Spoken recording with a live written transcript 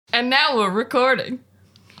And now we're recording.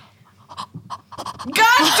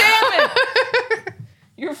 God damn it!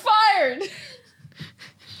 You're fired!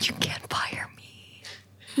 You can't fire me.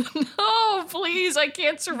 No, please, I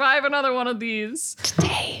can't survive another one of these.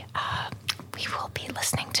 Today, we will be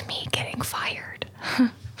listening to me getting fired.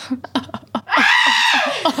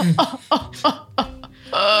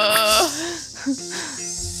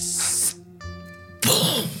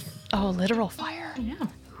 Oh, literal fire. Yeah.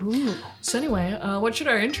 Ooh. So anyway, what should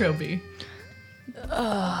our intro be?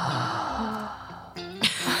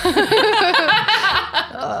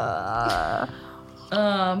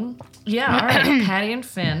 Yeah, all right. Patty and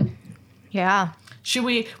Finn. Yeah.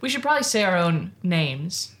 We should probably say our own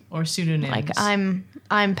names or pseudonyms. Like I'm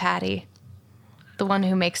Patty, the one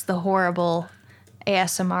who makes the horrible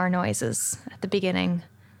ASMR noises at the beginning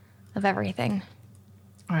of everything.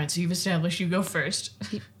 All right, so you've established you go first.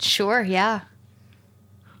 Sure, yeah.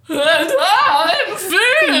 And I'm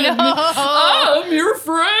Finn! No. I'm your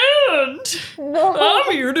friend! No.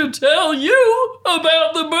 I'm here to tell you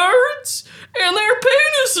about the birds and their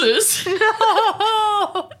penises!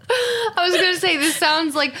 No! I was gonna say, this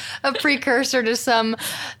sounds like a precursor to some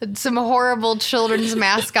horrible children's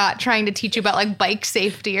mascot trying to teach you about, like, bike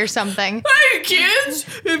safety or something. Hey kids,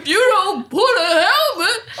 if you don't put a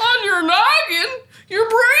helmet on your noggin, your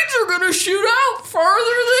brains are gonna shoot out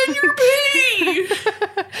farther than your pee!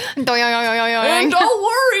 And don't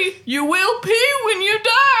worry, you will pee when you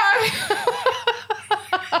die!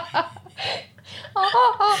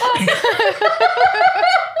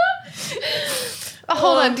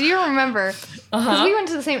 Hold on, do you remember? Because we went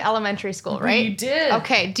to the same elementary school, right? We did.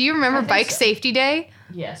 Okay, do you remember Bike Safety Day?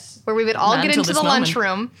 Yes. Where we would all Not get until into this the moment.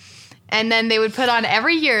 lunchroom, and then they would put on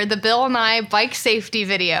every year the Bill and I bike safety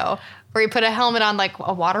video, where you put a helmet on like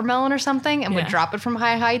a watermelon or something and would drop it from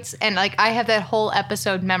high heights. And like I have that whole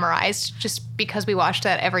episode memorized just because we watched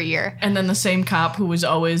that every year. And then the same cop who was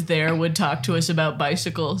always there would talk to us about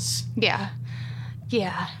bicycles. Yeah.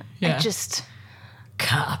 Yeah.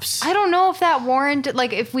 Cops. I don't know if that warranted,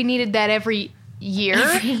 like, if we needed that every year.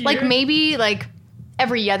 Like, maybe, like,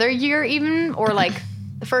 every other year even, or, like,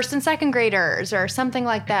 the first and second graders or something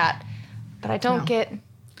like that. But I don't get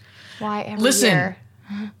why every year. Listen,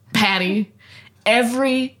 Patty,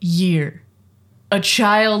 every year, a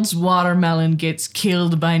child's watermelon gets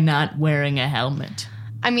killed by not wearing a helmet.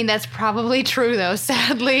 I mean, that's probably true, though,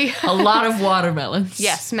 sadly. A lot of watermelons.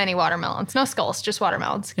 Yes, many watermelons. No skulls, just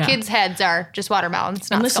watermelons. Yeah. Kids' heads are just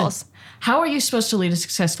watermelons, not And listen, skulls. how are you supposed to lead a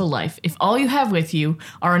successful life if all you have with you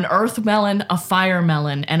are an earth melon, a fire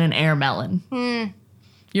melon, and an air melon?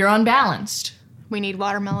 You're unbalanced. We need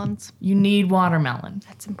watermelons. You need watermelon.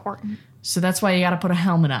 That's important. So that's why you got to put a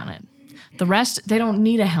helmet on it. The rest, they don't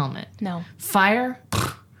need a helmet. No. Fire?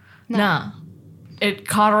 Nah. It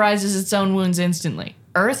cauterizes its own wounds instantly.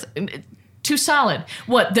 Earth? Too solid.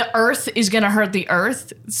 What, the earth is going to hurt the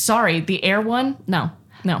earth? Sorry, the air one? No.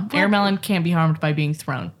 Air melon can't be harmed by being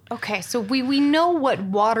thrown. Okay, so we know what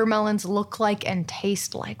watermelons look like and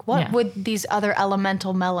taste like. What would these other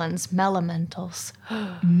elemental melons, melementals,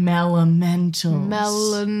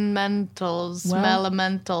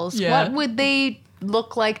 what would they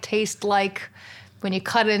look like, taste like when you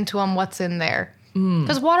cut into them? What's in there?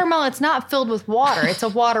 Because watermelon, it's not filled with water. It's a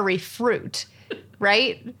watery fruit,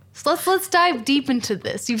 right? So let's dive deep into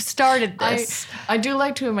this. You've started this. I do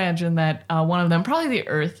like to imagine that one of them, probably the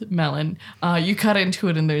earth melon, you cut into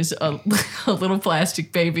it and there's a little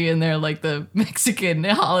plastic baby in there, like the Mexican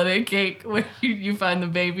holiday cake where you find the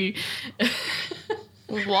baby.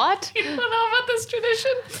 What? You don't know about this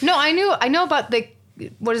tradition? No, I know about the,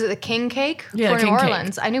 what is it, the king cake for New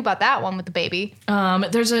Orleans. I knew about that one with the baby.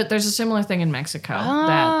 There's a similar thing in Mexico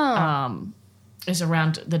that is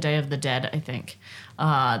around the Day of the Dead, I think.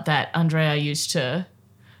 That Andrea used to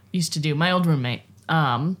do. My old roommate.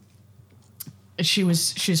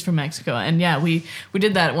 She's from Mexico, and yeah, we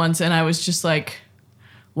did that once, and I was just like,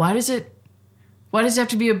 why does it have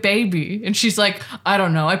to be a baby? And she's like, I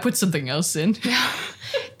don't know, I put something else in.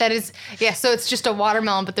 That is, yeah, so it's just a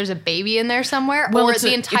watermelon, but there's a baby in there somewhere? Well, or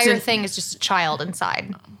the entire thing is just a child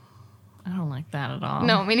inside? I don't like that at all.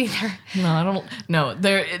 No, me neither. No, I don't. No,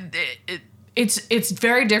 it's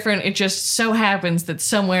very different. It just so happens that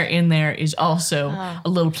somewhere in there is also a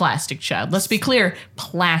little plastic child. Let's be clear,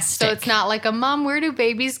 plastic. So it's not like a mom, where do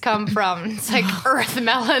babies come from? It's like earth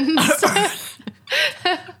melons.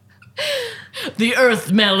 The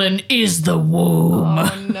earth melon is the womb.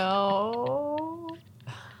 Oh, no.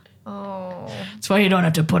 Oh. That's why you don't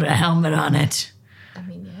have to put a helmet on it. I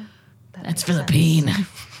mean, yeah. That's for the peen.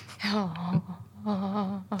 Oh.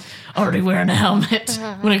 Already wearing a helmet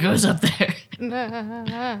when it goes up there.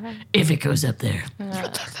 If it goes up there.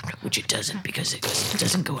 which it doesn't because it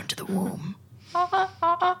doesn't go into the womb.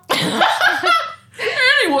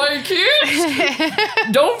 Anyway, kids,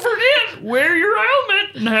 don't forget, wear your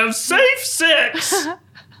helmet and have safe sex.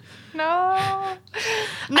 No.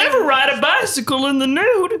 Never ride a bicycle in the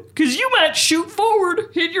nude, because you might shoot forward,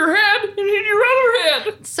 hit your head, and hit your other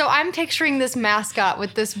head. So I'm picturing this mascot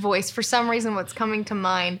with this voice. For some reason, what's coming to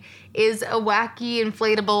mind is a wacky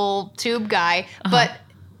inflatable tube guy, but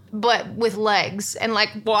with legs and like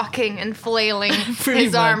walking and flailing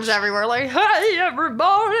his arms everywhere, like, hey,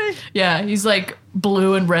 everybody. Yeah, he's like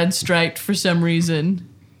blue and red striped for some reason.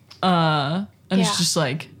 And it's just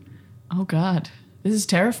like, oh God, this is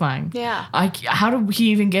terrifying. Yeah. How did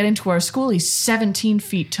he even get into our school? He's 17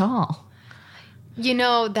 feet tall. You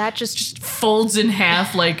know, that just folds in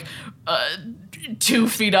half like 2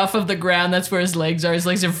 feet off of the ground. That's where his legs are. His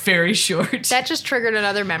legs are very short. That just triggered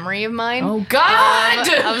another memory of mine. Oh God!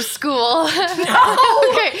 Of school. No!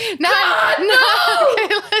 Okay, no.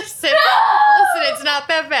 Okay, listen, it's not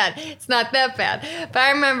that bad. It's not that bad. But I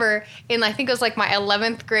remember I think it was like my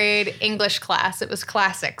 11th grade English class. It was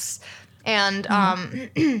classics. And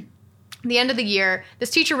the end of the year, this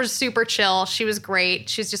teacher was super chill. She was great.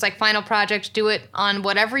 She was just like, final project, do it on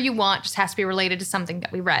whatever you want. Just has to be related to something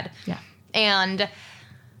that we read. Yeah. And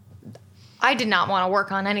I did not want to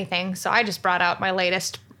work on anything, so I just brought out my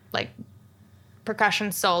latest like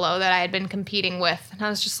percussion solo that I had been competing with. And I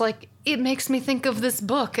was just like, it makes me think of this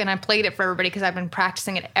book. And I played it for everybody because I've been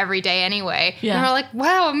practicing it every day anyway. Yeah. And they're like,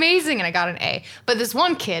 wow, amazing. And I got an A. But this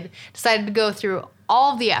one kid decided to go through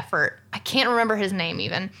all of the effort. I can't remember his name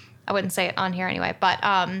even. I wouldn't say it on here anyway. But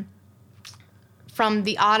from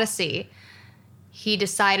the Odyssey, he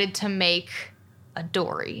decided to make a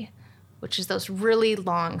dory, which is those really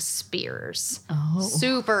long spears. Oh.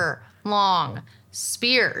 Super long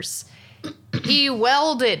spears. He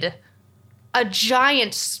welded a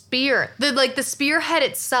giant spear. The spearhead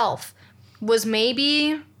itself was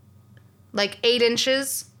maybe like 8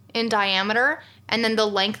 inches in diameter, and then the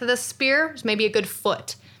length of the spear was maybe a good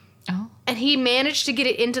foot. Oh. And he managed to get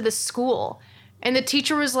it into the school. And the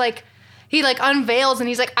teacher was like, he like unveils and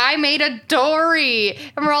he's like, I made a dory.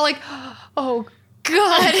 And we're all like, oh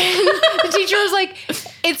God. And the teacher was like,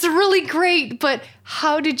 it's really great, but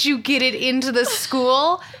how did you get it into the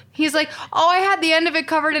school? He's like, oh, I had the end of it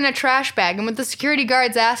covered in a trash bag. And when the security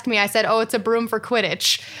guards asked me, I said, oh, it's a broom for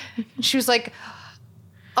Quidditch. And she was like,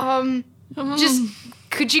 just,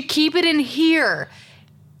 could you keep it in here?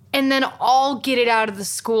 And then I'll get it out of the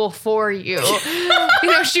school for you.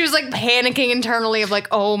 She was like panicking internally of like,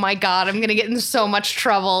 oh my God, I'm going to get in so much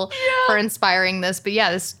trouble for inspiring this. But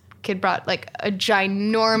yeah, this kid brought like a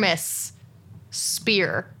ginormous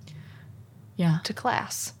spear to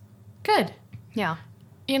class. Good. Yeah.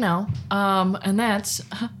 And that's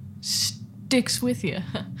sticks with you.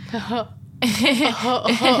 Well,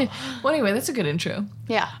 anyway, that's a good intro.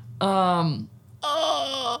 Yeah.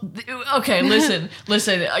 Okay, listen.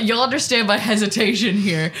 You'll understand my hesitation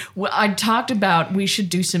here. I talked about we should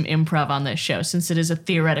do some improv on this show since it is a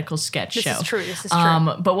theoretical sketch show. This is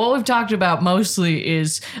true. But what we've talked about mostly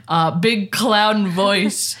is big clown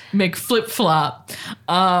voice make flip flop.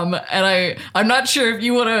 And I'm not sure if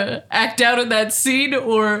you want to act out in that scene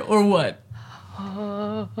or what.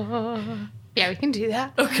 Yeah, we can do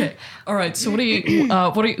that. Okay. All right. So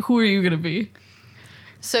who are you gonna be?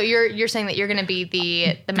 So you're saying that you're going to be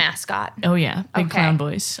the mascot. Oh, yeah. Big clown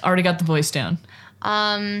voice. Already got the voice down.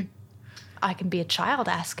 I can be a child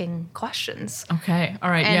asking questions. Okay.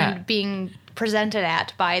 All right. And being presented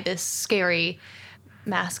at by this scary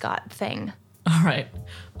mascot thing. All right.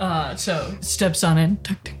 So steps on in.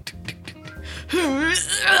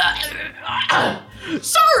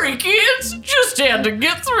 Sorry, kids. Just had to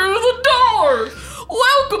get through the door.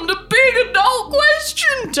 Welcome to Big Adult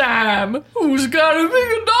Question Time. Who's got a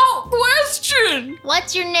big adult question?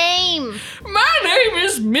 What's your name? My name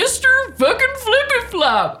is Mr. Fucking Flippy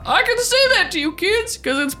Flop. I can say that to you kids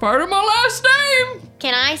because it's part of my last name.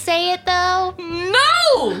 Can I say it though?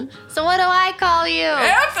 No. So what do I call you?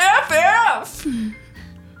 FFF.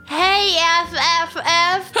 Hey,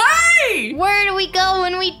 FFF. Hey! Where do we go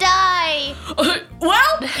when we die?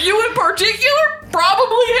 Well, you in particular,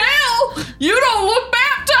 probably hell. You don't look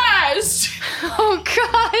baptized. Oh,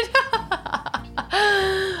 God.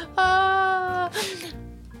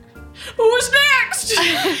 Who's next?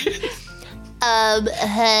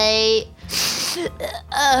 Hey.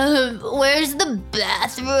 Where's the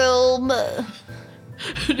bathroom?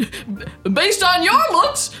 Based on your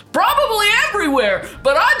looks, probably everywhere.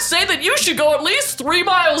 But I'd say that you should go at least 3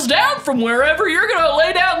 miles down from wherever you're gonna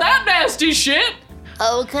lay down that nasty shit.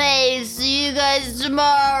 Okay, see you guys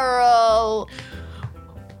tomorrow.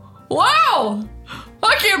 Wow!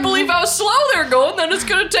 I can't believe how slow they're going, that it's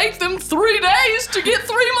gonna take them 3 days to get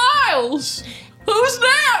 3 miles! Who's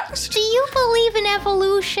next? Do you believe in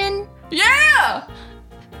evolution? Yeah!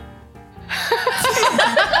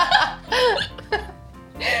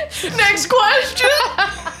 Next question!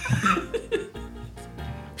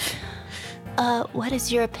 What is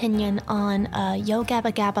your opinion on Yo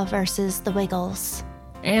Gabba Gabba versus the Wiggles?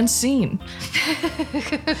 And scene. Yo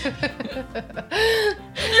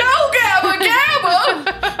Gabba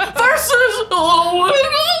Gabba versus the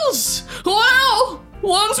Wiggles! Well,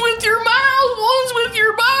 one's with your mouth, one's with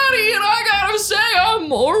your body, and I gotta say I'm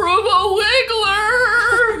more of a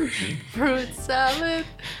wiggler! Fruit salad.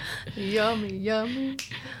 Yummy, yummy.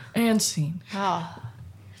 And scene. Oh.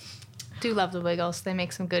 Do love the Wiggles. They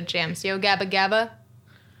make some good jams. Yo Gabba Gabba.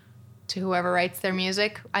 To whoever writes their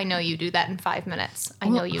music, I know you do that in 5 minutes. I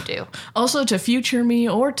know you do. Also to future me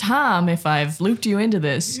or Tom, if I've looped you into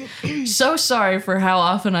this, so sorry for how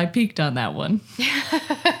often I peaked on that one.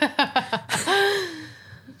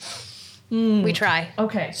 We try.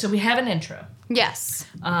 Okay, so we have an intro. Yes.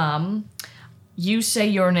 You say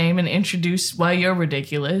your name and introduce why you're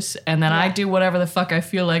ridiculous, and then I do whatever the fuck I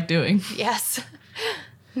feel like doing. Yes.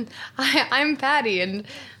 I'm Patty, and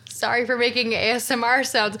sorry for making ASMR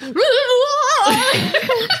sounds.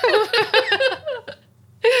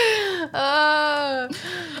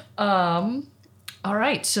 All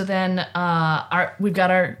right, so then we've got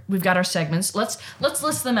our segments. Let's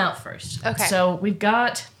list them out first. Okay. So we've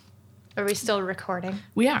got. Are we still recording?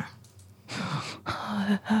 We are.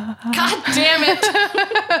 God damn it!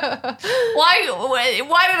 Why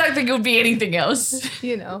did I think it would be anything else?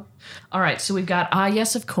 You know. All right, so we've got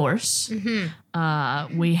yes, of course.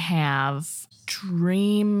 Mm-hmm. We have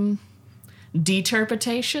dream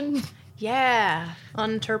deterpretation. Yeah,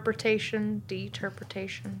 interpretation,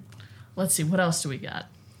 deterpretation. Let's see, what else do we got?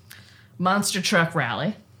 Monster truck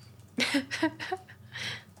rally. Is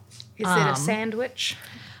it a sandwich?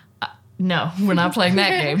 No, we're not playing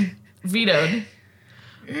that game. Vetoed.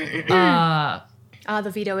 The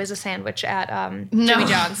veto is a sandwich at Jimmy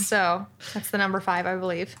John's, so that's the number 5, I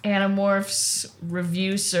believe. Animorphs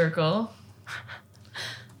review circle.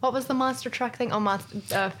 What was the monster truck thing? Oh,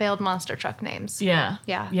 failed monster truck names. Yeah.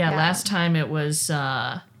 Yeah. Last time it was,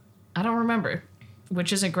 I don't remember,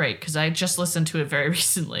 which isn't great because I just listened to it very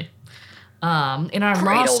recently. In our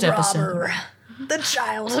Lost episode. The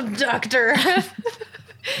child abductor.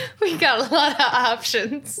 We got a lot of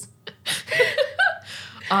options.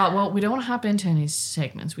 Well, we don't want to hop into any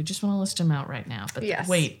segments. We just want to list them out right now. But yes.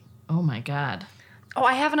 Wait. Oh, my God. Oh,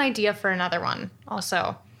 I have an idea for another one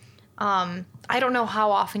also. I don't know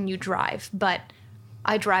how often you drive, but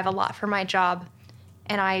I drive a lot for my job,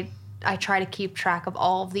 and I try to keep track of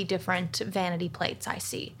all of the different vanity plates I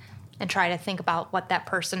see and try to think about what that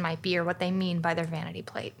person might be or what they mean by their vanity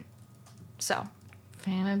plate. So.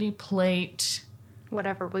 Vanity plate.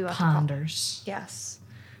 Whatever we want Ponders. to call it. Yes.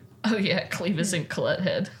 Oh, yeah, Clevis and Colette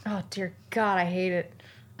head. Oh, dear God, I hate it.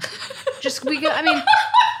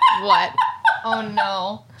 What? Oh,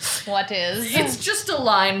 no. What is? It's just a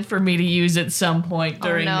line for me to use at some point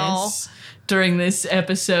during this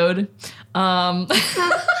episode. Actually,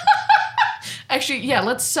 yeah,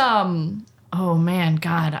 let's, oh, man,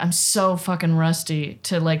 God, I'm so fucking rusty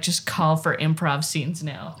to, just call for improv scenes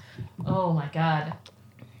now. Oh, my God.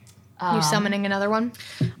 You summoning another one?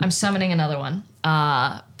 I'm summoning another one.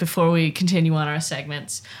 Before we continue on our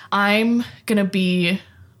segments, I'm gonna be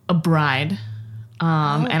a bride,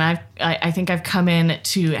 and I think I've come in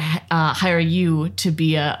to hire you to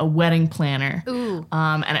be a wedding planner. Ooh.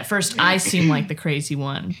 And at first I seem like the crazy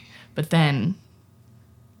one, but then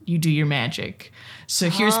you do your magic. So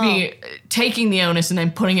here's me taking the onus and then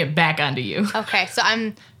putting it back onto you. Okay, so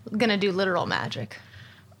I'm gonna do literal magic.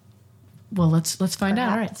 Well, let's find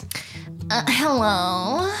out. All right.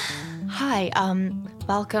 Hello. Hi.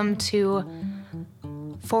 Welcome to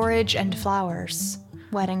Forage and Flowers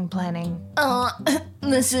wedding planning. Oh,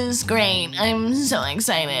 this is great. I'm so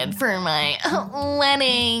excited for my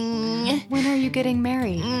wedding. When are you getting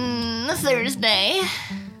married? Thursday.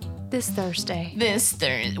 This Thursday.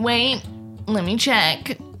 Wait, let me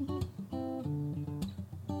check.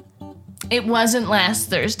 It wasn't last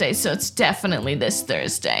Thursday, so it's definitely this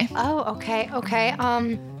Thursday. Oh, okay.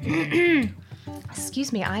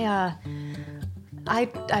 Excuse me. I've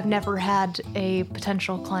never had a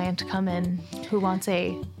potential client come in who wants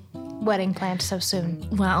a wedding planned so soon.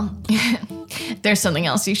 Well, there's something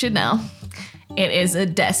else you should know. It is a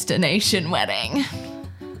destination wedding.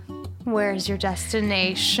 Where's your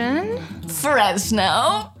destination?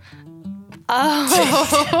 Fresno.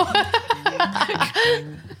 Oh.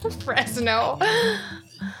 Fresno.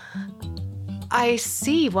 I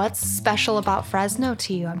see. What's special about Fresno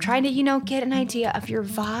to you? I'm trying to, get an idea of your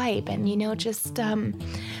vibe and, just,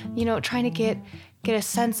 trying to get a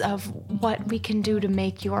sense of what we can do to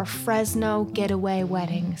make your Fresno getaway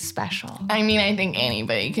wedding special. I mean, I think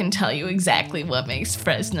anybody can tell you exactly what makes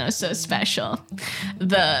Fresno so special.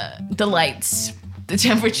 The lights, the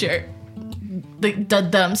temperature, the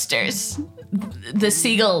dumpsters, the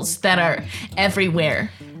seagulls that are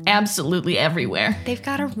everywhere. Absolutely everywhere. They've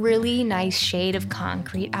got a really nice shade of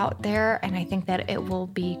concrete out there, and I think that it will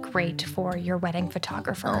be great for your wedding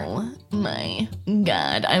photographer. Oh my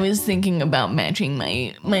God. I was thinking about matching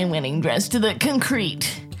my wedding dress to the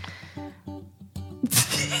concrete.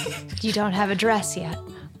 You don't have a dress yet.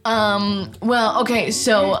 Well, okay,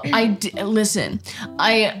 so listen,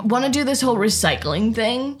 I want to do this whole recycling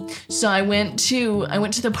thing. So I went to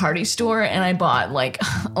the party store and I bought like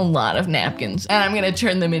a lot of napkins and I'm going to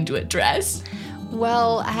turn them into a dress.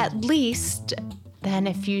 Well, at least then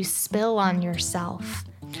if you spill on yourself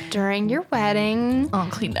during your wedding, I'll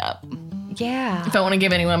clean up. Yeah. If I want to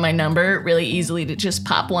give anyone my number, really easily to just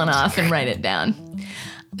pop one off and write it down.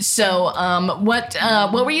 So, what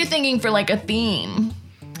were you thinking for like a theme?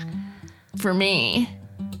 For me,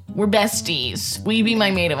 we're besties. Will you be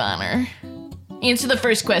my maid of honor? Answer the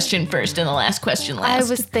first question first and the last question last. I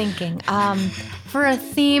was thinking, for a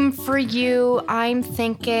theme for you, I'm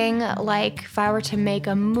thinking like if I were to make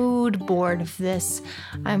a mood board of this,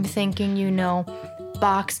 I'm thinking,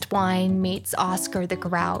 boxed wine meets Oscar the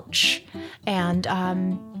Grouch and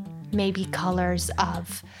maybe colors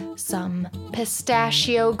of some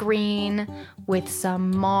pistachio green with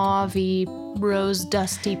some mauve-y, rose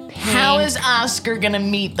dusty pink. How is Oscar gonna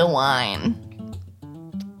meet the wine?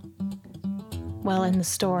 Well, in the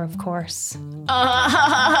store, of course. So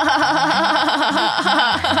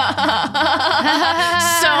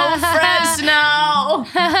Fresno!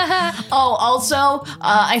 Oh, also,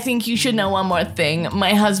 I think you should know one more thing.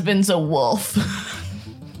 My husband's a wolf.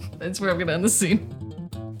 That's where I'm gonna end the scene.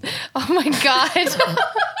 Oh my God.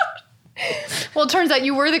 Well, it turns out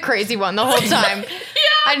you were the crazy one the whole time. Yeah.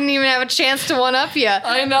 I didn't even have a chance to one-up you.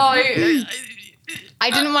 I know. I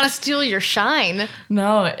didn't want to steal your shine.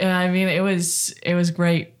 No, I mean, it was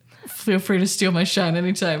great. Feel free to steal my shine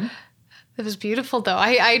anytime. It was beautiful, though.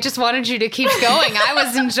 I just wanted you to keep going. I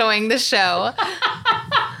was enjoying the show.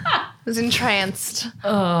 I was entranced.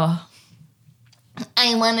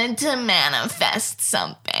 I wanted to manifest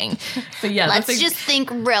something. But yeah, Let's just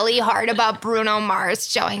think really hard about Bruno Mars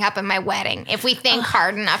showing up at my wedding. If we think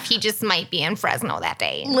hard enough, he just might be in Fresno that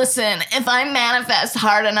day. Listen, if I manifest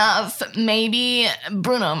hard enough, maybe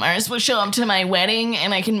Bruno Mars will show up to my wedding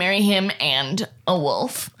and I can marry him and a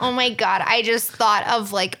wolf. Oh my God, I just thought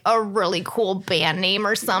of like a really cool band name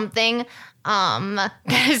or something.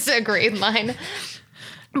 That's a great line.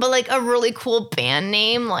 But like a really cool band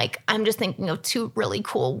name, like I'm just thinking of two really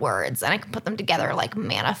cool words and I can put them together like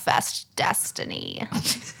manifest destiny.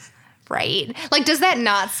 Right? Like, does that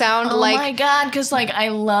not sound like... Oh my God, because like I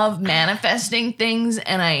love manifesting things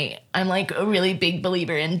and I'm like a really big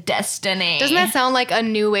believer in destiny. Doesn't that sound like a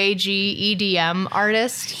new agey EDM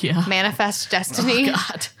artist? Yeah. Manifest Destiny? Oh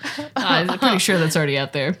God. I'm pretty sure that's already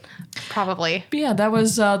out there. Probably. But yeah, that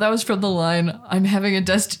was from the line, I'm having a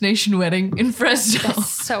destination wedding in Fresno.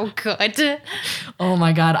 So good. Oh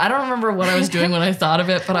my God. I don't remember what I was doing when I thought of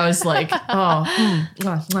it, but I was like, mwah,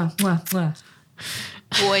 mwah, mwah, mwah.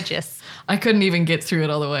 Gorgeous. I couldn't even get through it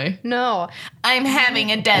all the way. No. I'm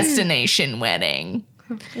having a destination wedding.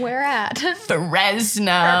 Where at? Fresno.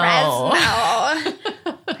 I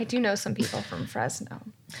do know some people from Fresno.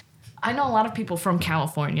 I know a lot of people from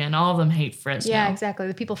California, and all of them hate Fresno. Yeah, exactly.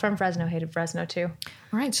 The people from Fresno hated Fresno, too.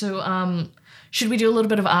 All right, so should we do a little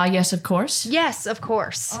bit of yes, of course? Yes, of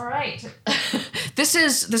course. All right. This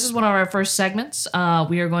is one of our first segments.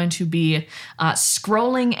 We are going to be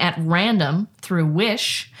scrolling at random through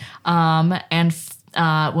Wish, and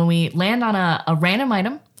when we land on a random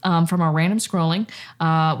item from our random scrolling,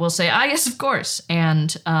 we'll say, yes, of course,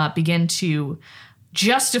 and begin to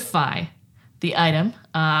justify the item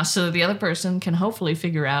so that the other person can hopefully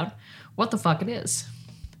figure out what the fuck it is.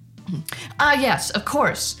 Yes, of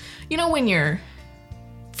course. You know when your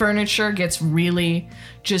furniture gets really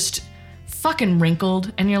just fucking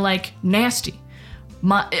wrinkled and you're like, nasty.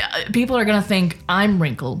 People are gonna think I'm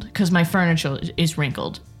wrinkled because my furniture is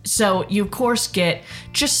wrinkled. So you of course get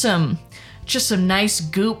just some nice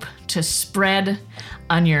goop to spread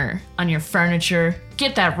on your furniture.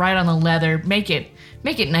 Get that right on the leather. Make it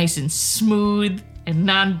nice and smooth and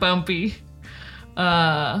non-bumpy.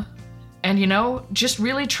 And just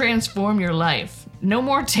really transform your life. No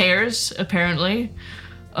more tears, apparently.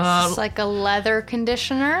 It's like a leather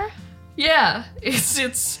conditioner? Yeah,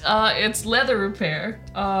 it's leather repair.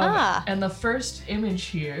 And the first image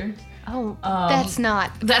here. Oh, that's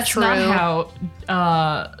not true. Not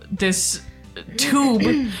how this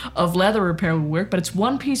tube of leather repair would work, but it's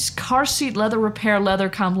one-piece car seat leather repair, leather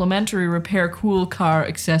complementary repair, cool car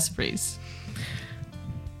accessories.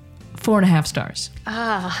 4.5 stars.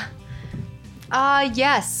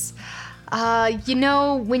 Yes.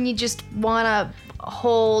 When you just want to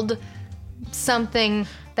hold something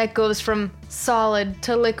that goes from solid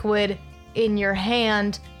to liquid in your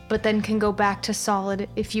hand, but then can go back to solid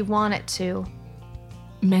if you want it to.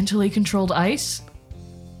 Mentally controlled ice?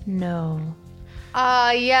 No.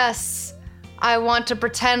 Yes. I want to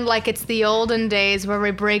pretend like it's the olden days where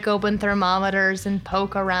we break open thermometers and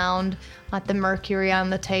poke around at the mercury on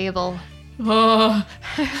the table. Oh.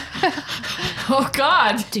 Oh,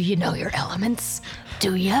 God. Do you know your elements?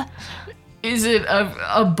 Do ya? Is it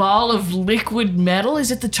a ball of liquid metal?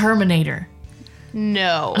 Is it the Terminator?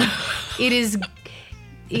 No. It is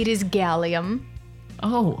gallium.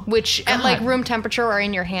 Oh. Which God. at like room temperature or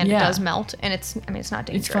in your hand it does melt, and it's not dangerous.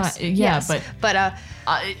 It's fine. Yeah, yes. but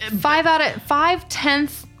 5 out of 10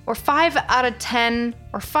 or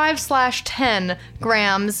 5/10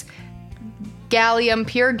 grams gallium,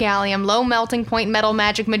 pure gallium, low melting point metal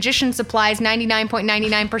magic, magician supplies,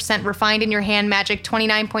 99.99% refined in your hand magic,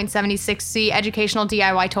 29.76C educational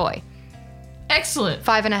DIY toy. Excellent.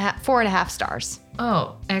 4.5 stars.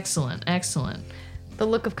 Oh, excellent. The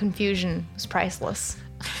look of confusion was priceless.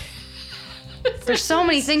 There's so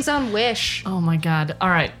many things on Wish. Oh my God. All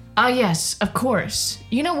right. Yes, of course.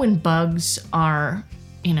 You know when bugs are,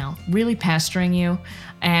 really pestering you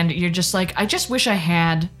and you're just like, I just wish I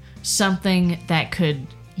had something that could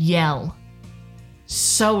yell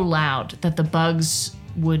so loud that the bugs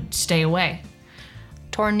would stay away.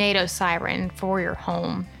 Tornado siren for your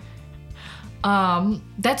home.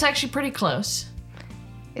 That's actually pretty close.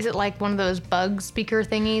 Is it like one of those bug speaker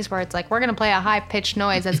thingies where it's like, we're going to play a high-pitched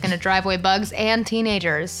noise that's going to drive away bugs and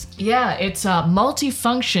teenagers? Yeah, it's a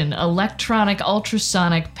multifunction electronic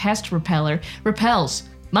ultrasonic pest repeller. Repels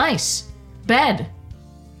mice, bed,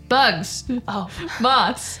 bugs,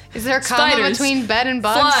 moths. Is there a comma spiders, between bed and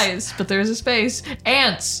bugs? Flies, but there's a space.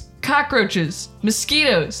 Ants, cockroaches,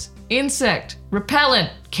 mosquitoes, insect, repellent,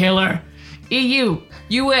 killer. EU,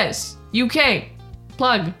 US, UK,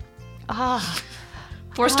 plug.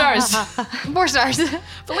 4 stars. 4 stars.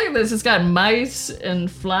 But look at this. It's got mice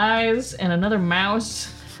and flies and another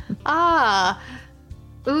mouse.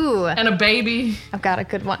 Ooh. And a baby. I've got a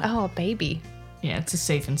good one. Oh, a baby. Yeah, it's a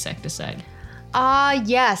safe insecticide.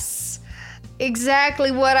 Yes.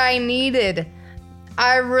 Exactly what I needed.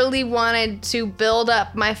 I really wanted to build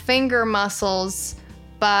up my finger muscles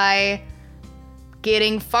by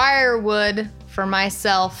getting firewood for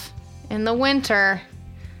myself in the winter.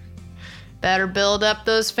 Better build up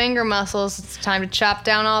those finger muscles. It's time to chop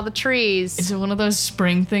down all the trees. Is it one of those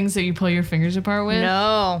spring things that you pull your fingers apart with?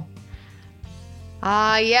 No.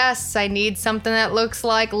 Yes, I need something that looks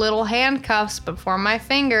like little handcuffs but for my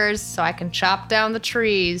fingers so I can chop down the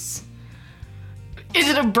trees. Is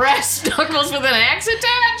it a brass knuckles with an axe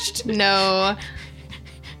attached? No.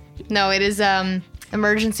 No, it is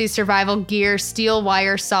emergency survival gear, steel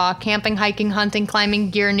wire saw, camping, hiking, hunting, climbing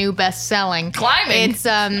gear, new best selling. Climbing?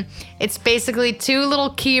 It's basically 2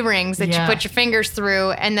 little key rings that you put your fingers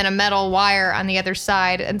through and then a metal wire on the other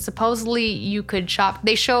side. And supposedly you could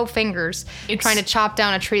they show fingers trying to chop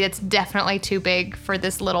down a tree that's definitely too big for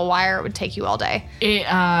this little wire. It would take you all day.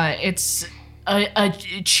 It's a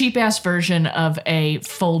cheap-ass version of a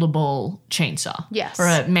foldable chainsaw. Yes. Or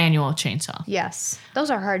a manual chainsaw. Yes. Those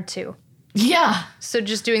are hard too. Yeah. So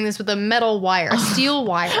just doing this with a metal wire, a steel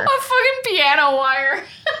wire. A fucking piano wire.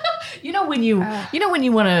 You know when you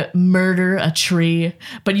want to murder a tree,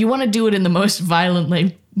 but you want to do it in the most violent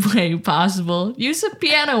way possible? Use a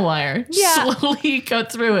piano wire. Yeah. Slowly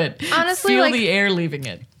cut through it. Honestly, feel the air leaving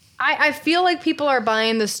it. I feel like people are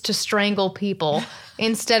buying this to strangle people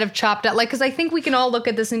instead of chop down. Like, because I think we can all look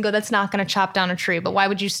at this and go, that's not going to chop down a tree. But why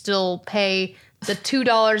would you still pay the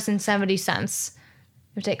 $2.70?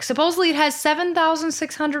 Supposedly it has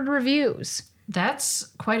 7,600 reviews. That's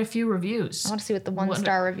quite a few reviews. I want to see what the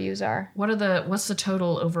 1-star reviews are. What's the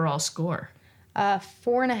total overall score?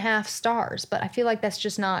 4.5 stars, but I feel like that's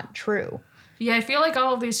just not true. Yeah, I feel like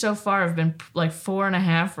all of these so far have been like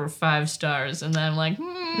 4.5 or 5 stars, and then I'm like,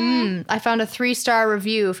 I found a 3-star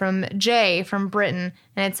review from Jay from Britain,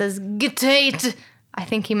 and it says, "G'tate." I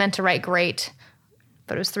think he meant to write great,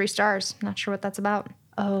 but it was 3 stars. Not sure what that's about.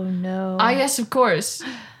 Oh, no. Yes, of course.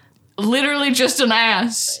 Literally just an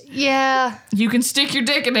ass. Yeah. You can stick your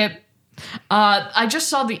dick in it. I just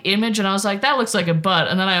saw the image and I was like, that looks like a butt.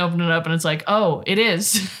 And then I opened it up and it's like, oh, it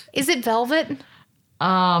is. Is it velvet?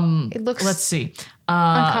 It looks. Let's see.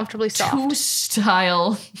 Uncomfortably soft.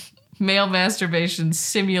 2-style male masturbation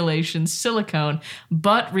simulation silicone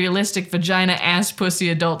butt realistic vagina ass pussy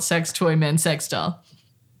adult sex toy men's sex doll.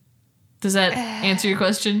 Does that answer your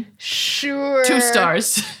question? Sure. 2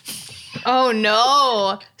 stars. Oh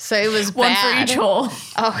no! So it was One bad. for each hole.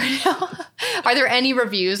 Oh no! Are there any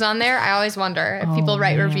reviews on there? I always wonder if people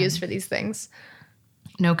write reviews for these things.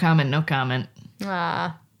 No comment.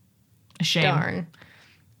 Ah, A shame. darn.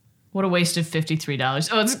 What a waste of $53.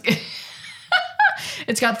 Oh,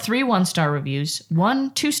 it's got 3 1-star reviews,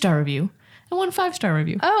 1 2-star review, and 1 5-star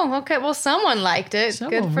review. Oh, okay. Well, someone liked it.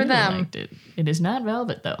 Someone Good for really them. liked it. It is not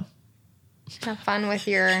velvet though. Have fun with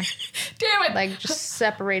your Damn it! like just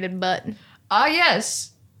separated butt. Ah,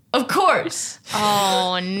 yes, of course.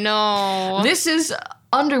 Oh no! This is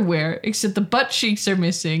underwear, except the butt cheeks are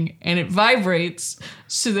missing, and it vibrates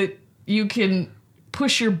so that you can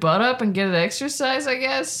push your butt up and get an exercise, I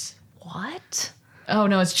guess. What? Oh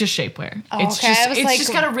no, it's just shapewear. Oh, It's okay, just I was it's like-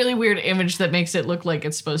 just got a really weird image that makes it look like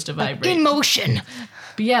it's supposed to vibrate. In motion.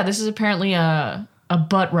 But yeah, this is apparently a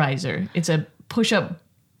butt riser. It's a push-up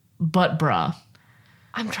butt bra.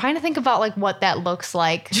 I'm trying to think about like what that looks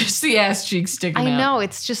like. Just the ass cheeks sticking out. I know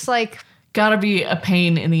it's just like Gotta be a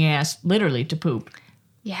pain in the ass, literally, to poop.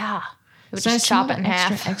 yeah. It would Size just chop it small, in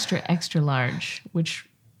half. Extra large, which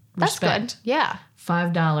That's respect. good. Yeah.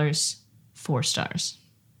 $5, 4 stars.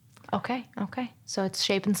 Okay. So it's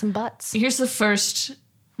shaping some butts. Here's the first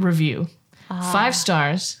review. 5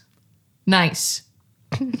 stars. Nice.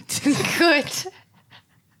 Good.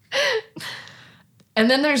 And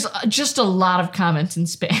then there's just a lot of comments in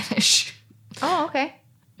Spanish. Oh, okay.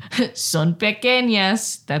 Son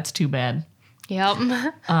pequeñas. That's too bad. Yep.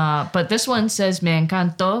 But this one says, me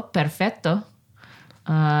encantó, perfecto.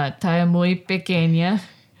 Talla muy pequeña.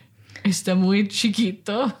 Está muy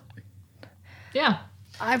chiquito. Yeah.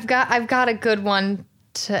 I've got a good one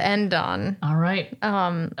to end on. All right.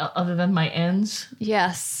 Other than my ends.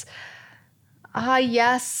 Yes.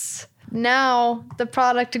 Yes. Now the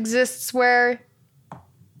product exists where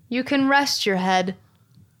you can rest your head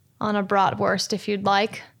on a bratwurst if you'd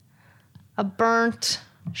like. A burnt,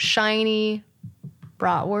 shiny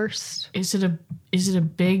bratwurst. Is it a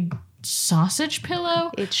big sausage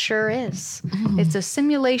pillow? It sure is. It's a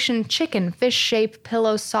simulation chicken fish shape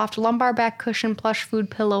pillow, soft lumbar back cushion, plush food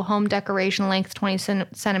pillow, home decoration, length 20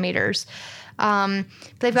 centimeters.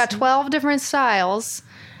 They've got 12 different styles.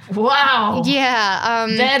 Wow. Yeah.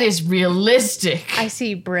 That is realistic. I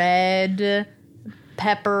see bread,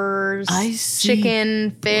 peppers, I see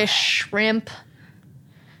chicken, fish, shrimp.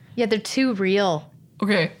 Yeah, they're too real.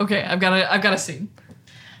 Okay. I've got a scene.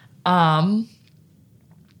 I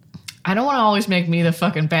don't want to always make me the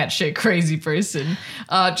fucking batshit crazy person,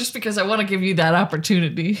 just because I want to give you that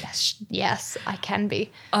opportunity. Yes, I can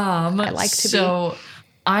be. I like to be. So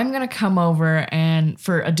I'm gonna come over and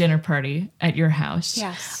for a dinner party at your house.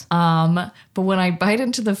 Yes. But when I bite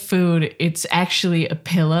into the food, it's actually a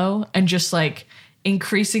pillow, and just like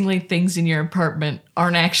increasingly things in your apartment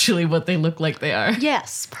aren't actually what they look like they are.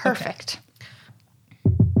 Yes, perfect.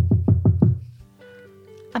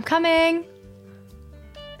 I'm coming.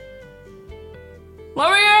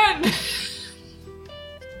 Let me in.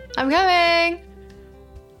 I'm coming.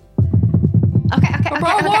 Okay.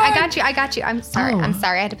 I got you. I'm sorry. Oh.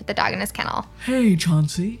 I had to put the dog in his kennel. Hey,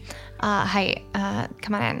 Chauncey. Hi.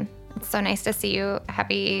 Come on in. It's so nice to see you. What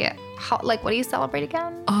do you celebrate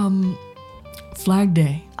again? Flag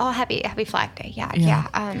Day. Oh, happy Flag Day. Yeah.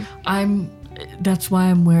 That's why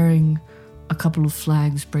I'm wearing a couple of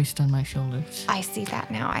flags braced on my shoulders. I see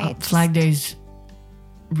that now. Flag Day's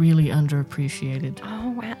really underappreciated. Oh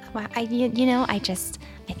wow. I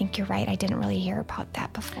think you're right. I didn't really hear about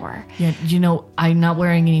that before. Yeah, I'm not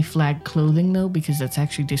wearing any flag clothing though, because that's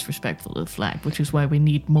actually disrespectful to the flag, which is why we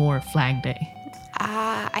need more Flag Day.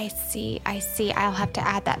 I see. I'll have to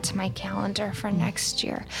add that to my calendar for next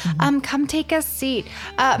year. Come take a seat.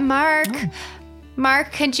 Mark. Oh.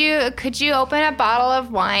 Mark, could you open a bottle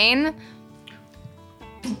of wine?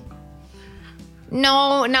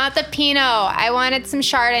 No, not the Pinot. I wanted some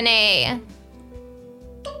Chardonnay.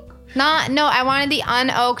 I wanted the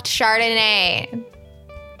unoaked Chardonnay.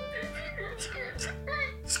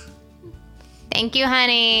 Thank you,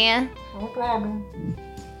 honey. No problem.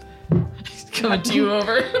 Coming to you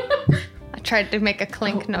over. I tried to make a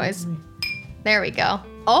clink noise. There we go.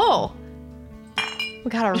 Oh,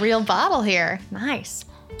 we got a real bottle here. Nice.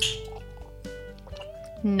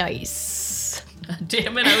 Nice.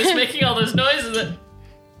 Damn it, I was making all those noises.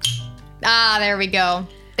 Ah, there we go.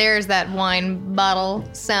 There's that wine bottle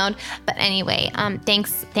sound. But anyway,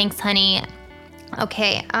 thanks, honey.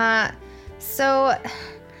 Okay, so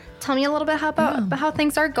tell me a little bit about how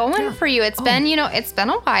things are going for you. It's been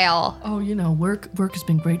a while. Oh, work has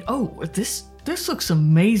been great. Oh, this looks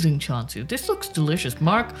amazing, Chauncey. This looks delicious.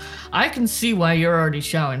 Mark, I can see why you're already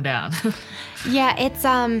chowing down. Yeah,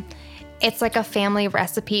 it's like a family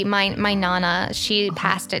recipe. My nana, she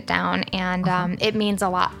passed it down, and it means a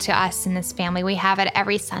lot to us in this family. We have it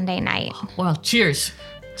every Sunday night. Well, cheers.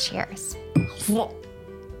 Cheers.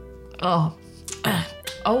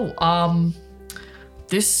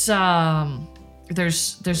 This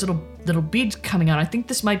there's little beads coming out. I think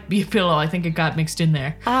this might be a pillow. I think it got mixed in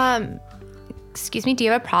there. Excuse me, do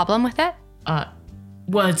you have a problem with it?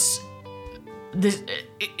 Well, it's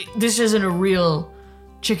this isn't a real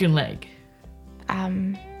chicken leg.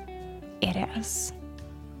 It is.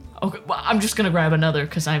 Okay, well, I'm just gonna grab another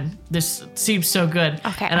because this seems so good.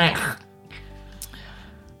 Okay. And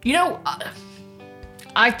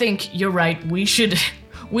I think you're right. We should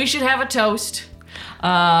have a toast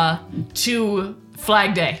to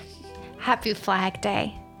Flag Day. Happy Flag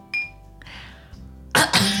Day.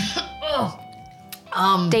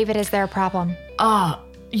 David, is there a problem?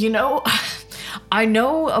 I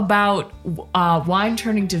know about wine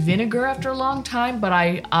turning to vinegar after a long time, but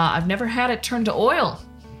I've never had it turn to oil.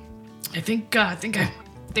 I think I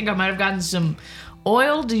might have gotten some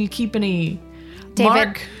oil. Do you keep any?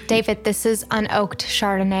 David, this is unoaked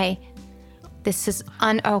Chardonnay. This is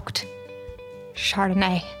unoaked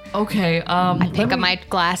Chardonnay. Okay. I pick up my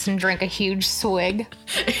glass and drink a huge swig.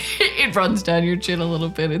 It runs down your chin a little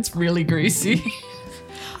bit. It's really greasy.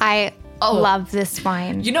 I love this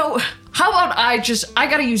wine. How about I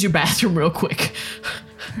gotta use your bathroom real quick.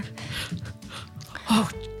 Oh,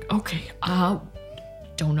 okay.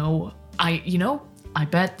 Don't know. I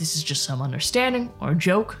bet this is just some understanding or a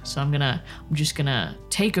joke. So I'm just gonna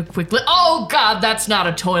take a quick look. Oh God, that's not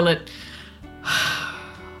a toilet.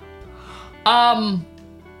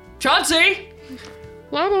 Chauncey?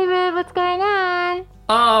 Yeah, David, what's going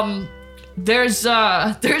on? There's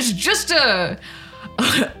just a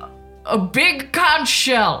big conch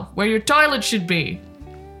shell where your toilet should be.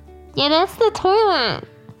 Yeah, that's the toilet.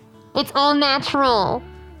 It's all natural.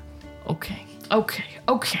 Okay.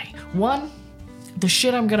 One, the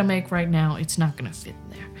shit I'm gonna make right now, it's not gonna fit in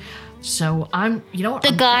there. So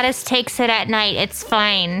The goddess takes it at night. It's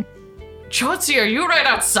fine. Chauncey, are you right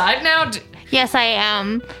outside now? Yes, I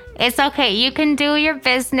am. It's okay. You can do your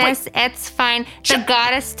business. It's fine. The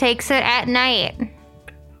goddess takes it at night.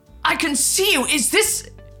 I can see you. Is this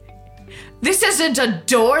isn't a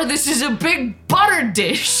door. This is a big butter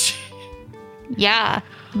dish. Yeah,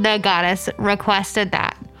 the goddess requested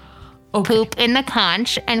that. Okay. Poop in the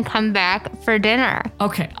conch and come back for dinner.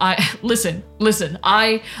 Okay, listen.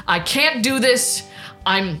 I can't do this.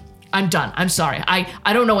 I'm done. I'm sorry.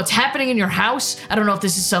 I don't know what's happening in your house. I don't know if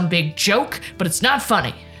this is some big joke, but it's not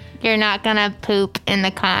funny. You're not gonna poop in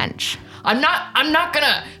the conch. I'm not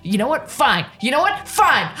gonna. You know what? Fine.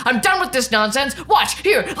 Fine. I'm done with this nonsense. Watch,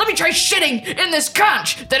 here, let me try shitting in this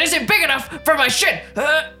conch that isn't big enough for my shit.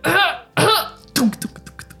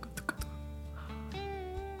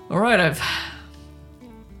 All right, I've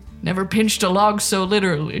never pinched a log so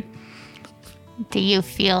literally. Do you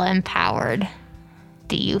feel empowered?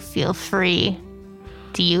 Do you feel free?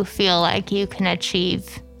 Do you feel like you can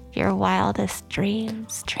achieve your wildest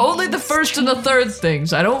dreams? Only the first and the third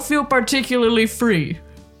things. I don't feel particularly free.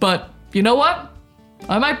 But you know what?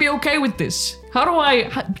 I might be okay with this. How do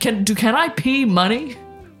can I pee money?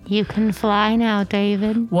 You can fly now,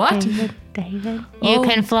 David. What? David. You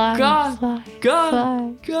can fly. God. Fly.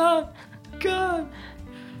 God.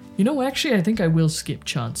 Actually, I think I will skip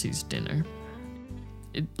Chauncey's dinner.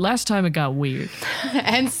 Last time it got weird.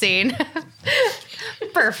 End scene.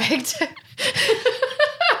 Perfect.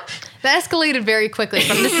 That escalated very quickly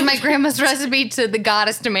from this is my grandma's recipe to the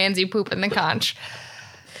goddess demands you poop in the conch.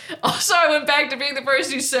 Also, I went back to being the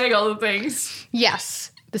person who's saying all the things.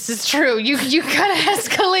 Yes, this is true. You kind of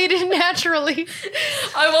escalated naturally.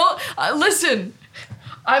 I won't. Listen,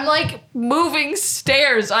 I'm like moving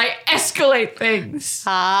stairs. I escalate things.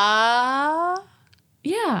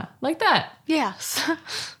 Yeah, like that. Yes.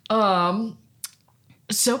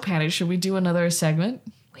 So, Patty, should we do another segment?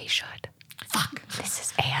 We should. Fuck. This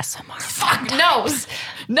is ASMR. Fuck, no.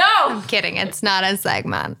 I'm kidding. It's not a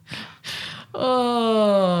segment.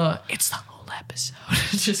 It's the whole episode.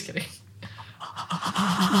 Just kidding.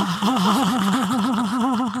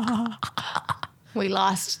 We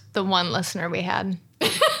lost the one listener we had.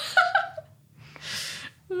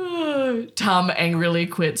 Oh, Tom angrily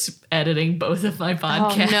quits editing both of my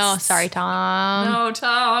podcasts. Oh, no. Sorry, Tom. No,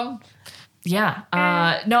 Tom. Yeah.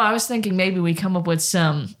 No, I was thinking maybe we come up with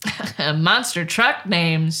some monster truck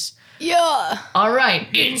names. Yeah. All right.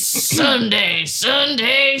 It's Sunday.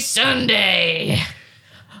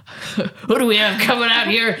 Who do we have coming out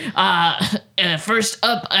here? First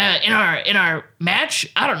up in our match?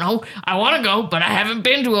 I don't know. I want to go, but I haven't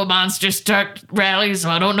been to a monster truck rally, so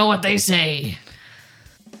I don't know what they say.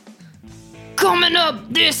 Coming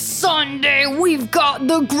up this Sunday, we've got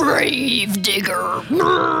the Grave Digger.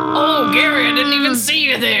 Oh, Gary, I didn't even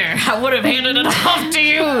see you there. I would have handed it off to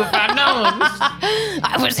you if I'd known.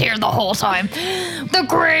 I was here the whole time. The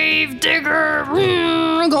Grave Digger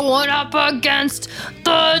going up against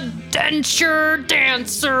the Denture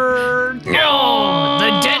Dancer. No,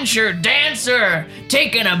 the Denture Dancer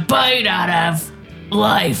taking a bite out of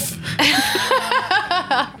life.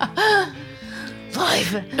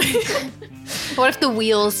 Life. What if the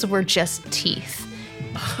wheels were just teeth?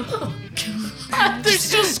 They're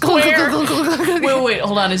still square. Wait,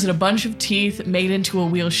 hold on. Is it a bunch of teeth made into a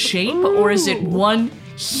wheel shape, or is it one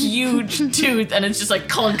huge tooth and it's just like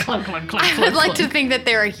clunk, clunk, clunk, clunk, I would like to think that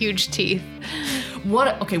there are huge teeth.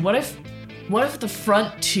 What if the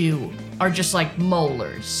front two are just like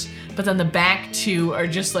molars, but then the back two are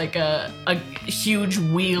just like a huge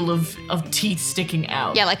wheel of teeth sticking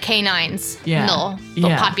out? Yeah, like canines. Yeah. They'll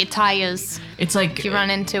Yeah. pop your tires It's like if you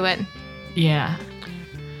run into it. Yeah.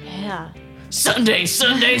 Yeah. Sunday.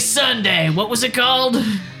 What was it called?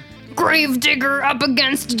 Grave Digger up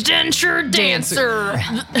against Denture Dancer.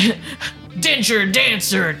 Denture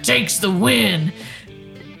Dancer takes the win.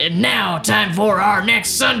 And now, time for our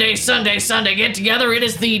next Sunday get together. It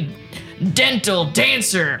is the Dental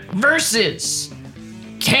Dancer versus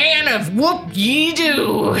Can of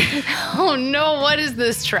Whoop-Ye-Doo. Oh no, what is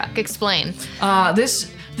this truck? Explain.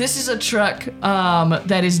 This is a truck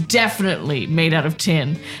that is definitely made out of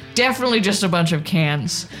tin. Definitely just a bunch of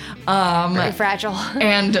cans. Very fragile.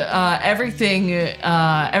 And everything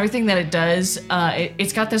that it does,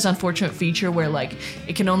 it's got this unfortunate feature where like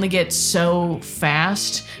it can only get so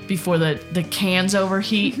fast before the cans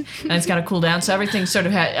overheat, and it's got to cool down. So everything sort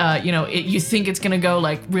of you think it's gonna go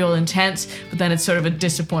like real intense, but then it's sort of a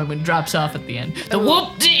disappointment, drops off at the end. The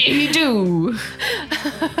whoop-dee-doo.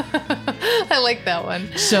 I like that one.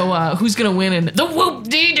 So who's gonna win in the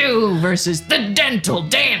whoop-dee-doo versus the Dental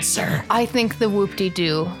Dancer? I think the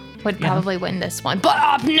Whoop-Dee-Doo would probably win this one. But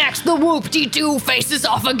up next, the Whoop-Dee-Doo faces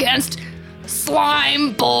off against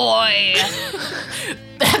Slime Boy.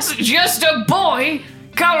 That's just a boy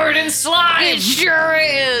covered in slime. It sure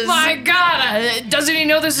is. My God, doesn't he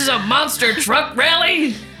know this is a monster truck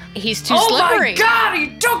rally? He's too slippery. Oh my God,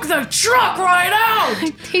 he took the truck right out.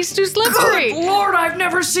 He's too slippery. Good Lord, I've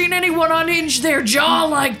never seen anyone unhinge their jaw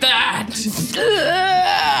like that.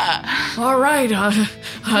 All right,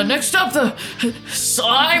 next up, the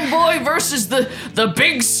Slime Boy versus the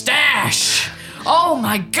Big Stash. Oh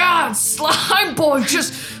my God, Slime Boy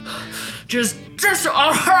just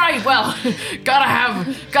all right. Well, gotta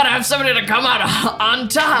have somebody to come out on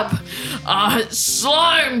top.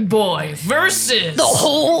 Slime Boy versus The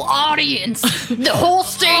whole audience, the whole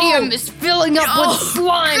stadium is filling up with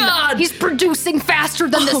slime. God. He's producing faster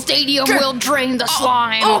than the stadium will drain the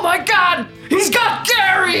slime. Oh my God! He's got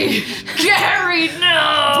Gary! Gary,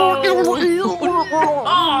 no!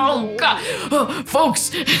 Oh God,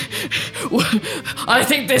 folks, I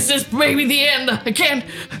think this is maybe the end. I can't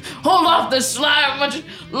hold off the slime much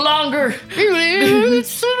longer.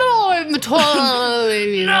 Slime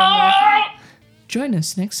time. No! Join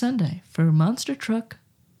us next Sunday for Monster Truck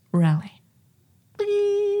Rally.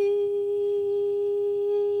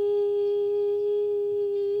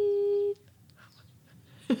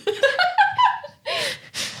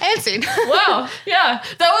 Answered. Wow, yeah,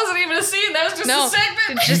 that wasn't even a scene, that was just a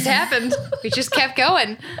segment. It just happened. We just kept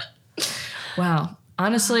going. Wow.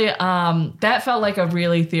 Honestly, that felt like a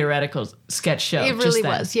really theoretical sketch show. It really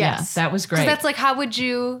was, yes. Yeah, that was great. Because that's like, how would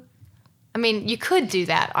you... I mean, you could do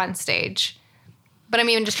that on stage. But I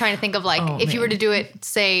mean, I'm just trying to think of like, if you were to do it,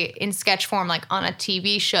 say, in sketch form, like on a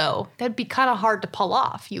TV show, that'd be kind of hard to pull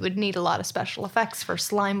off. You would need a lot of special effects for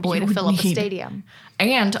Slime Boy to fill up a stadium.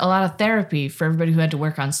 And a lot of therapy for everybody who had to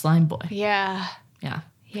work on Slime Boy. Yeah. Yeah.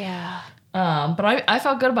 Yeah. But I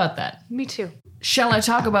felt good about that. Me too. Shall I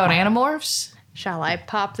talk about Animorphs? Shall I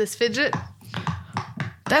pop this fidget?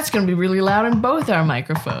 That's gonna be really loud in both our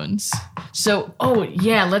microphones. So,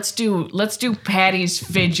 let's do Patty's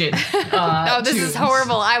fidget. Oh, this is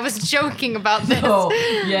horrible. I was joking about this. Oh,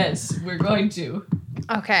 yes, we're going to.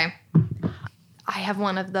 Okay. I have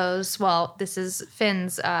one of those. Well, this is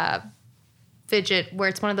Finn's fidget where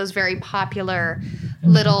it's one of those very popular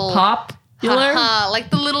little Popular? like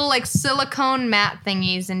the little like silicone mat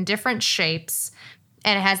thingies in different shapes,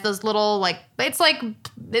 and it has those little like it's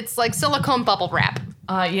like silicone bubble wrap.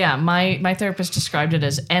 Yeah, my therapist described it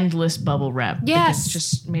as endless bubble wrap. Yes. It's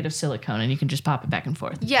just made of silicone and you can just pop it back and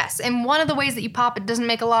forth. Yes, and one of the ways that you pop it doesn't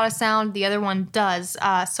make a lot of sound. The other one does.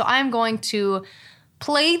 So I'm going to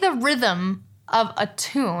play the rhythm of a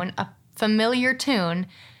tune, a familiar tune,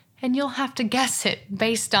 and you'll have to guess it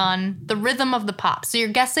based on the rhythm of the pop. So you're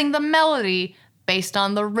guessing the melody based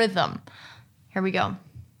on the rhythm. Here we go.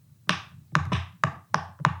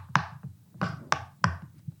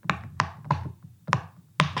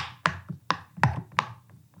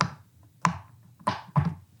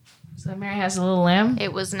 So Mary Has a Little Lamb?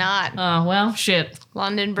 It was not. Oh, well, shit.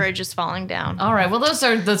 London Bridge is falling down. All right, well, those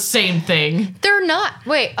are the same thing. They're not.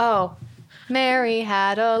 Wait, oh. Mary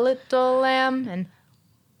had a little lamb and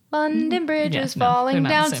London Bridge is falling they're not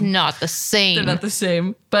down. the It's same. not the same. They're not the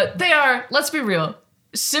same. But they are, let's be real,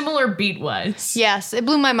 similar beat-wise. Yes, it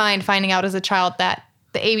blew my mind finding out as a child that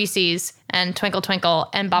the ABCs and Twinkle Twinkle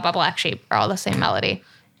and Baba Black Sheep are all the same melody.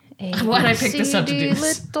 Why'd I pick this up to do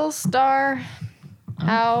this? Little star,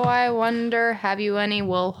 how I wonder, have you any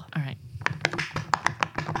wool? All right.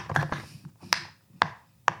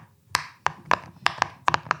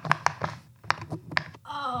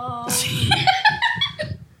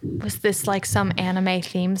 Was this like some anime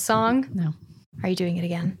theme song? No. Are you doing it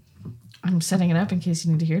again? I'm setting it up in case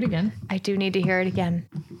you need to hear it again. I do need to hear it again.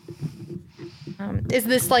 Is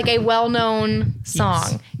this like a well-known song?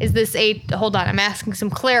 Yes. Is this a, hold on, I'm asking some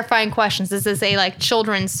clarifying questions. Is this a like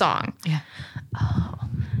children's song? Yeah. Oh,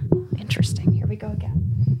 interesting. Here we go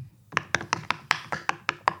again.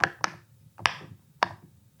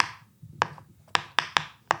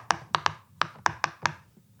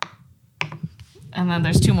 And then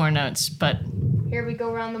there's two more notes, but Here we go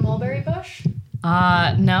around the mulberry bush.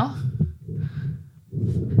 no.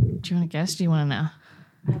 Do you want to guess? Do you want to know?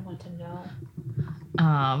 I want to know.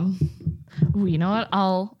 Ooh, you know what?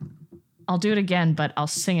 I'll do it again, but I'll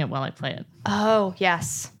sing it while I play it. Oh,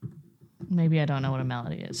 yes. Maybe I don't know what a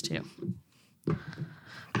melody is, too.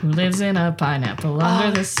 Who lives in a pineapple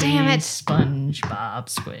under the sea? damn it. SpongeBob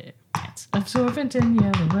SquarePants. Absorbent and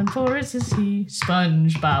yellow and porous is he.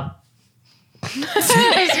 SpongeBob.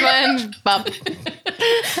 SpongeBob.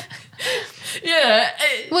 Yeah.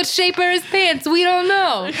 What shape are his pants? We don't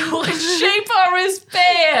know. What shape are his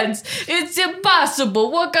pants? It's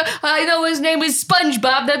impossible. I know his name is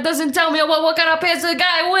SpongeBob. That doesn't tell me what kind of pants the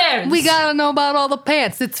guy wears. We gotta know about all the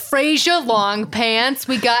pants. It's Frasier long pants.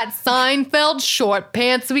 We got Seinfeld short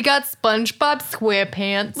pants. We got SpongeBob square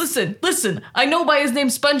pants. Listen. I know by his name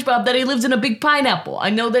SpongeBob that he lives in a big pineapple. I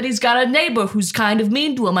know that he's got a neighbor who's kind of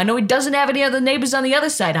mean to him. I know he doesn't have any other neighbors on the other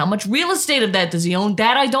side. How much real estate of that does he own?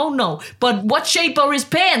 That I don't know. But what shape are his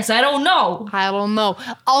pants? I don't know. I don't know.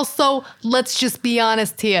 Also, let's just be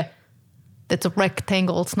honest here. It's a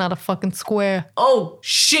rectangle. It's not a fucking square. Oh,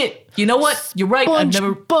 shit. You know what? You're right. I've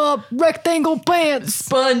never... SpongeBob rectangle pants.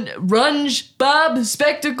 Runge-Bob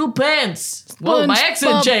spectacle pants. Whoa, my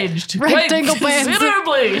accent SpongeBob changed. rectangle Quite pants.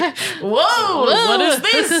 considerably. Whoa, what is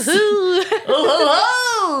this?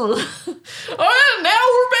 Oh. All right, now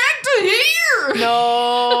we're back to here.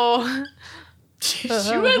 No.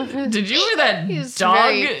 Did you hear that He's dog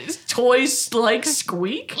very- toy like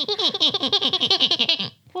squeak?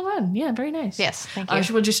 Well done. Yeah, very nice. Yes, thank you.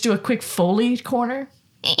 Should we just do a quick Foley corner?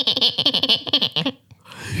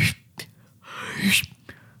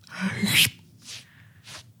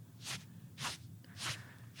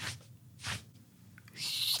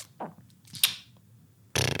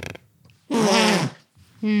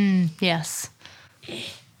 Yes.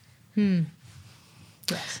 Yes.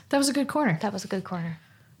 That was a good corner. That was a good corner.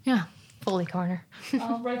 Yeah. Fully corner.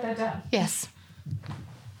 I'll write that down. Yes.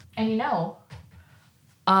 And you know,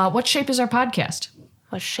 what shape is our podcast?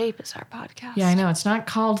 What shape is our podcast? Yeah, I know. It's not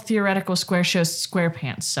called Theoretical Square Show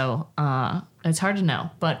SquarePants, so it's hard to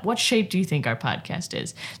know. But what shape do you think our podcast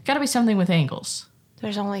is? It's got to be something with angles.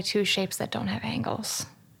 There's only two shapes that don't have angles.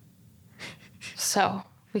 So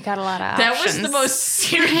we got a lot of That options. was the most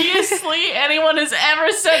seriously anyone has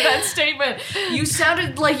ever said that statement. You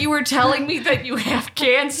sounded like you were telling me that you have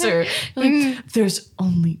cancer. Like, there's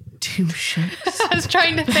only two shapes. I was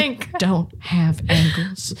trying to think. Don't have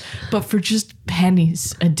angles. But for just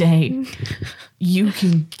pennies a day, you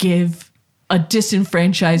can give a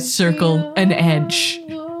disenfranchised circle an edge.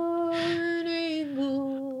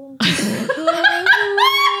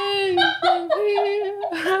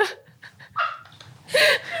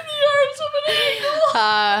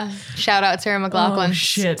 Shout out Sarah McLachlan. Oh,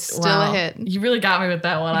 shit. Still wow. a hit. You really got me with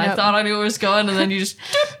that one. Yep. I thought I knew where it was going, and then you just...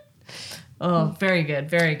 Oh, very good.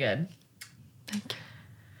 Very good. Thank you.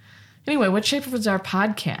 Anyway, what shape was our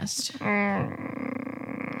podcast?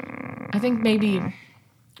 I think maybe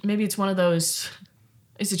it's one of those...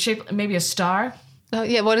 Is it shaped maybe a star? Oh,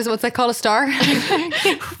 yeah. What's that called? A star? Well,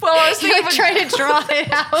 I was thinking trying to draw it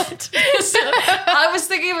out. I was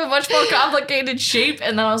thinking of a much more complicated shape,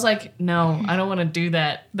 and then I was like, no, I don't want to do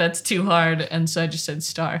that. That's too hard. And so I just said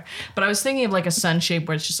star. But I was thinking of like a sun shape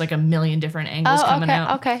where it's just like a million different angles coming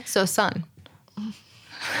out. Okay. So sun.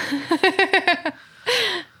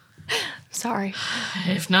 Sorry.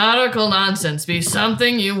 If nautical nonsense be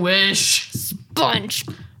something you wish.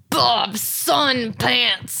 SpongeBob sun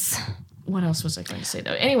pants. What else was I going to say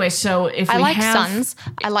though? Anyway, so if I we like have suns.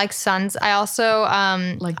 I like suns. I also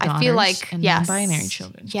like I feel daughters like and yes, non-binary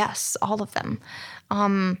children. Yes, all of them.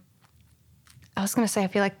 I was gonna say I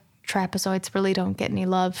feel like trapezoids really don't get any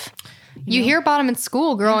love. You hear about them in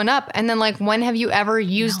school growing up, and then like when have you ever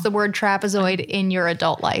used the word trapezoid in your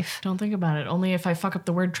adult life? Don't think about it. Only if I fuck up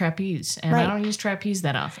the word trapeze, and I don't use trapeze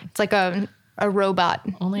that often. It's like a robot,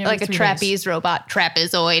 Only every like a 3 trapeze robot,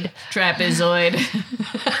 trapezoid. Trapezoid.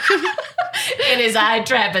 It is I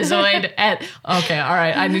trapezoid at. Okay, all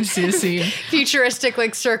right. I need to see the scene. Futuristic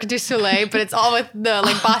like Cirque du Soleil, but it's all with the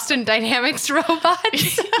like Boston Dynamics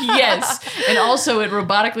robots. Yes, and also it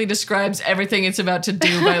robotically describes everything it's about to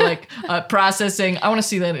do by like processing. I want to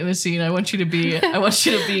see that in a scene. I want you to be. I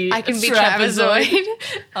can be trapezoid.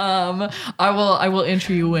 I will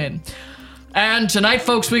enter you in. And tonight,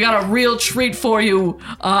 folks, we got a real treat for you.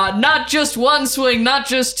 Not just one swing, not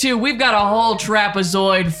just two. We've got a whole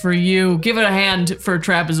trapezoid for you. Give it a hand for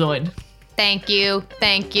trapezoid. Thank you.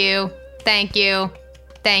 Thank you. Thank you.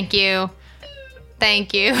 Thank you.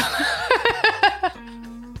 Thank you.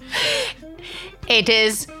 It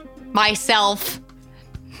is myself.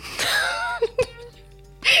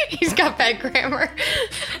 He's got bad grammar.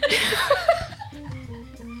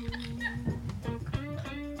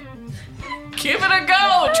 Give it a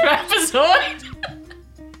go, trapezoid.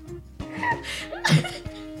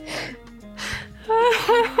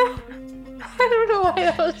 I don't know why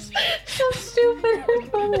that was so stupid and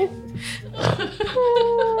funny.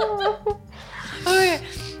 Okay.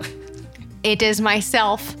 It is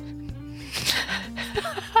myself.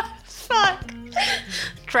 Fuck.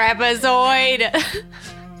 Trapezoid.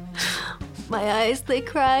 My eyes, they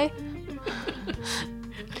cry.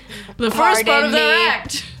 The first part Pardon of their me.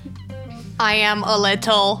 act. I am a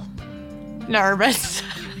little nervous. Oh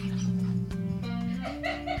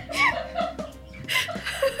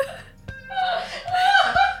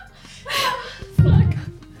my god.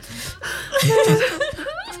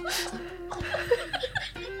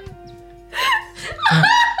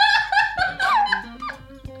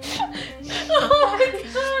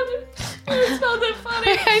 It's not that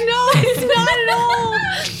funny. I know, it's not at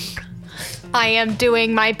all. I am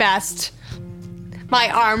doing my best. My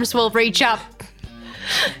arms will reach up.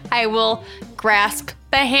 I will grasp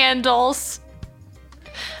the handles.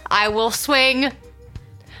 I will swing.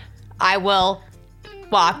 I will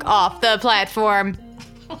walk off the platform.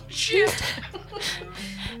 Oh, shit.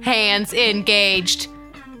 Hands engaged.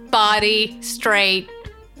 Body straight.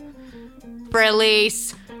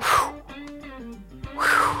 Release.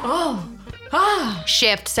 Oh. Ah.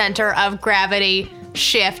 Shift center of gravity.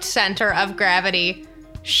 Shift center of gravity.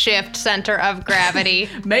 Shift center of gravity.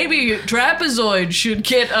 Maybe trapezoid should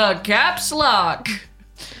get a caps lock.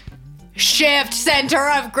 Shift center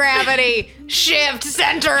of gravity. Shift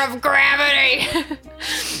center of gravity.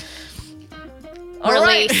 All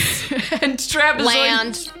right. Release. And trapezoid.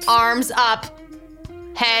 Land. Arms up.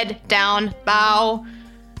 Head down. Bow.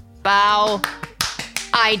 Bow.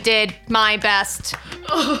 I did my best.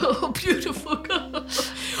 Oh, beautiful.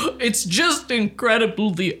 It's just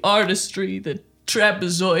incredible the artistry that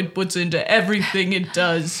trapezoid puts into everything it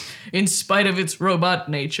does, in spite of its robot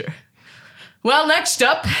nature. Well, next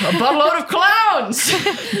up, a buttload of clowns.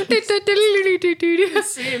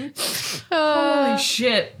 Holy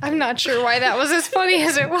shit. I'm not sure why that was as funny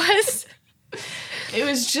as it was. It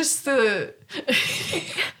was just the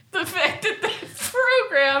fact that they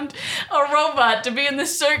programmed a robot to be in the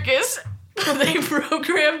circus. They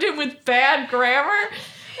programmed him with bad grammar.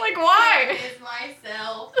 Like, why? It is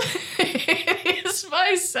myself. It is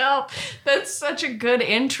myself. That's such a good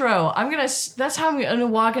intro. That's how I'm gonna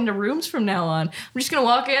walk into rooms from now on. I'm just gonna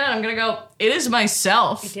walk in and I'm gonna go, it is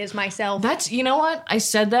myself. It is myself. That's, you know what? I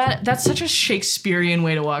said that. That's such a Shakespearean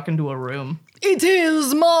way to walk into a room. It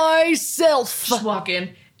is myself. Just walk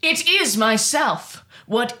in. It is myself.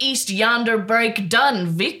 What east yonder break done,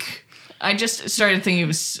 Vic? I just started thinking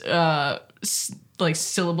of like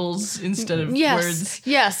syllables instead of words.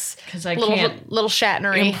 Yes. Because I can't little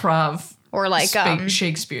Shatnery. improv Or like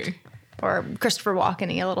Shakespeare. Or Christopher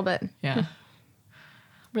Walken-y a little bit. Yeah.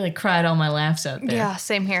 Really cried all my laughs out there. Yeah,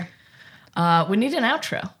 same here. We need an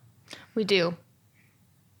outro. We do.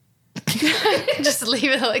 Just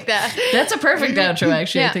leave it like that. That's a perfect outro,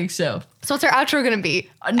 actually. Yeah. I think so. So what's our outro going to be?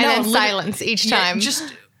 And then silence each time.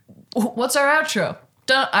 Just, what's our outro?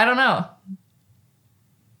 I don't know.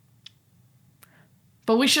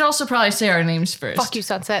 But we should also probably say our names first. Fuck you,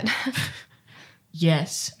 Sunset.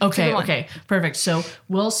 Yes. Okay. Perfect. So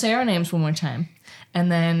we'll say our names one more time.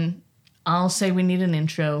 And then I'll say we need an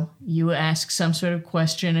intro. You ask some sort of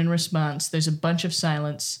question in response. There's a bunch of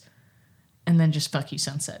silence. And then just fuck you,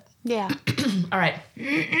 Sunset. Yeah. All right.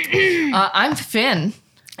 I'm Finn.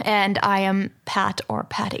 And I am Pat or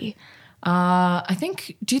Patty. I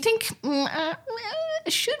think, do you think,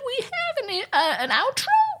 should we have an outro?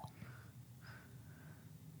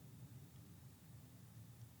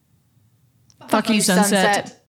 Fuck you, Sunset.